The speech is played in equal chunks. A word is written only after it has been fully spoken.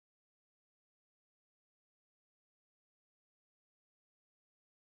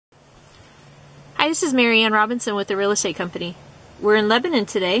Hi, this is Mary Ann Robinson with the real estate company. We're in Lebanon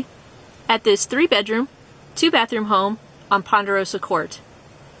today at this 3-bedroom, 2-bathroom home on Ponderosa Court.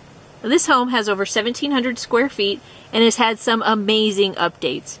 Now, this home has over 1,700 square feet and has had some amazing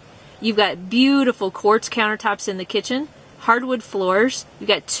updates. You've got beautiful quartz countertops in the kitchen, hardwood floors, you've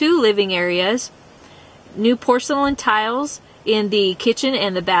got 2 living areas, new porcelain tiles in the kitchen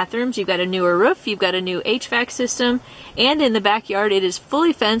and the bathrooms, you've got a newer roof, you've got a new HVAC system, and in the backyard it is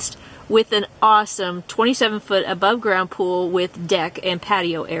fully fenced with an awesome 27-foot above ground pool with deck and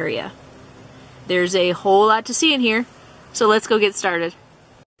patio area. There's a whole lot to see in here, so let's go get started.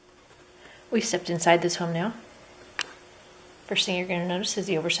 We've stepped inside this home now. First thing you're going to notice is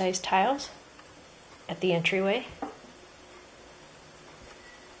the oversized tiles at the entryway.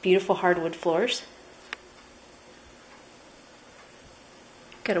 Beautiful hardwood floors.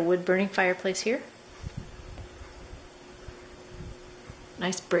 Got a wood burning fireplace here.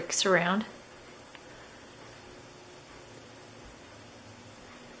 Nice brick surround.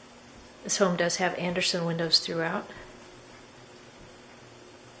 This home does have Anderson windows throughout.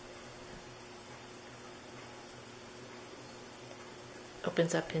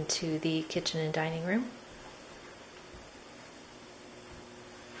 Opens up into the kitchen and dining room.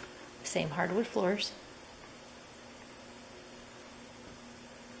 Same hardwood floors.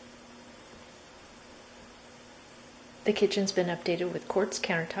 The kitchen's been updated with quartz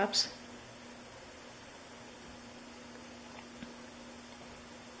countertops.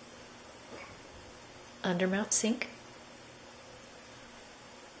 Undermount sink.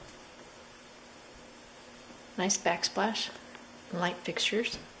 Nice backsplash and light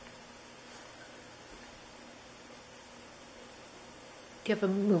fixtures. You have a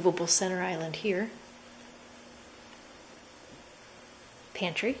movable center island here.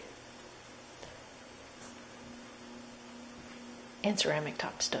 Pantry. And ceramic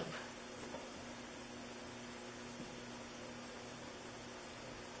top stove.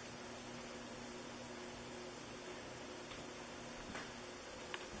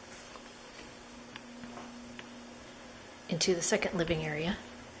 Into the second living area.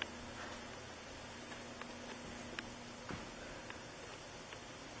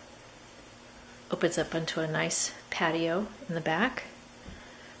 Opens up onto a nice patio in the back,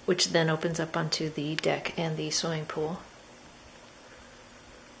 which then opens up onto the deck and the swimming pool.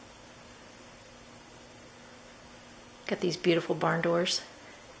 Got these beautiful barn doors,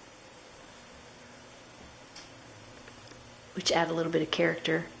 which add a little bit of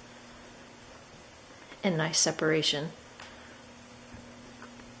character and nice separation.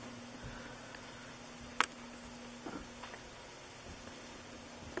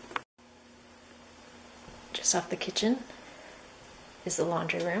 Just off the kitchen is the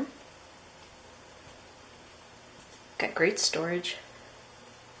laundry room. Got great storage.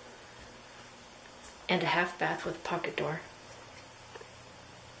 And a half bath with a pocket door.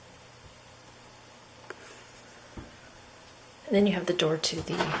 And then you have the door to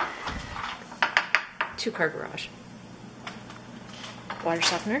the 2-car garage. Water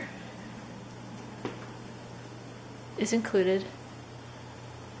softener is included.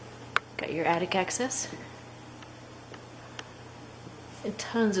 Got your attic access. And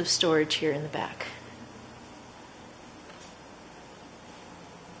tons of storage here in the back.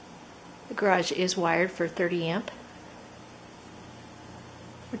 The garage is wired for 30 amp,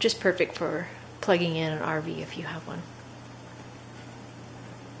 which is perfect for plugging in an RV if you have one.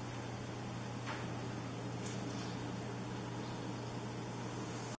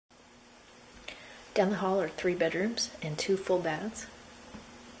 Down the hall are 3 bedrooms and 2 full baths.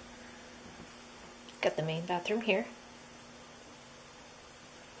 Got the main bathroom here.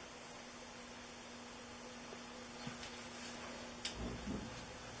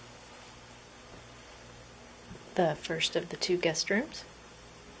 The first of the 2 guest rooms.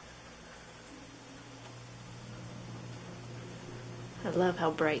 I love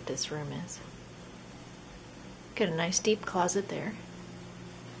how bright this room is. Got a nice deep closet there.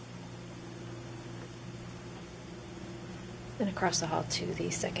 Then across the hall to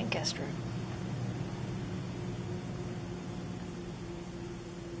the second guest room.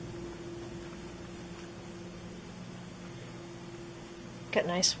 Got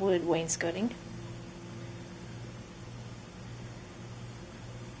nice wood wainscoting.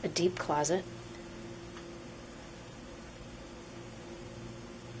 A deep closet.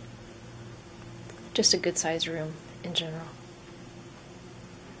 Just a good sized room in general.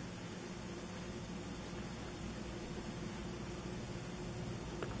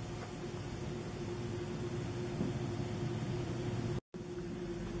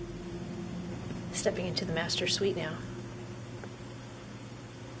 Stepping into the master suite now.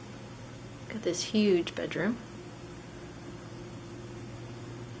 Got this huge bedroom.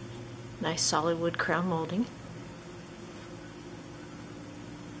 Nice solid wood crown molding.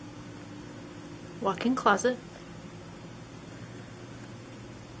 Walk-in closet.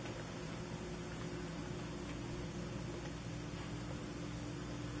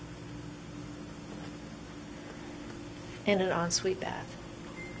 And an ensuite bath.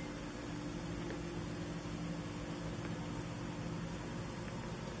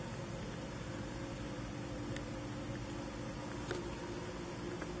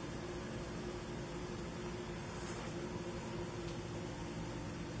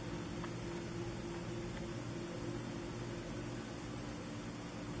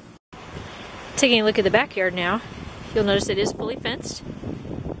 Taking a look at the backyard now, you'll notice it is fully fenced.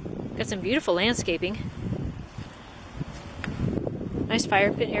 Got some beautiful landscaping. Nice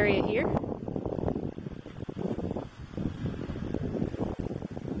fire pit area here.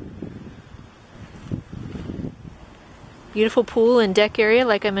 Beautiful pool and deck area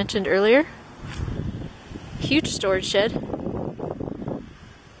like I mentioned earlier. Huge storage shed.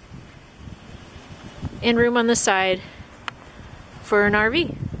 And room on the side for an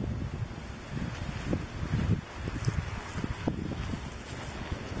RV.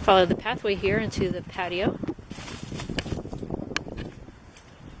 Follow the pathway here into the patio.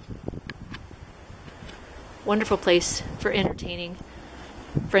 Wonderful place for entertaining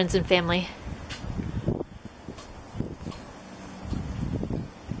friends and family.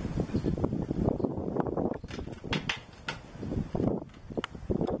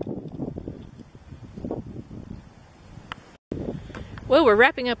 Well, we're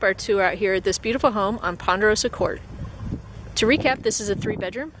wrapping up our tour out here at this beautiful home on Ponderosa Court. To recap, this is a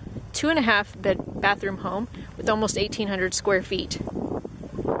 3-bedroom, 2.5 bathroom home with almost 1,800 square feet.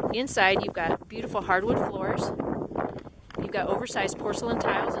 Inside, you've got beautiful hardwood floors. You've got oversized porcelain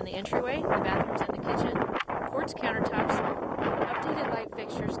tiles in the entryway, the bathrooms, and the kitchen. Quartz countertops, updated light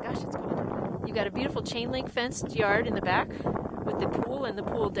fixtures. Gosh, it's cold. You've got a beautiful chain link fenced yard in the back with the pool and the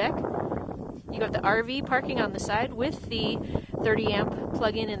pool deck. You got the RV parking on the side with the 30 amp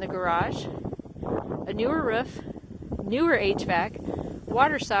plug-in in the garage. A newer roof, newer HVAC,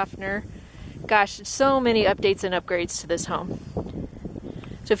 water softener. Gosh, so many updates and upgrades to this home.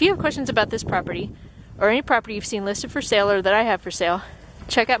 So if you have questions about this property or any property you've seen listed for sale or that I have for sale,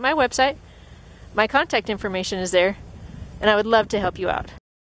 check out my website. My contact information is there, and I would love to help you out.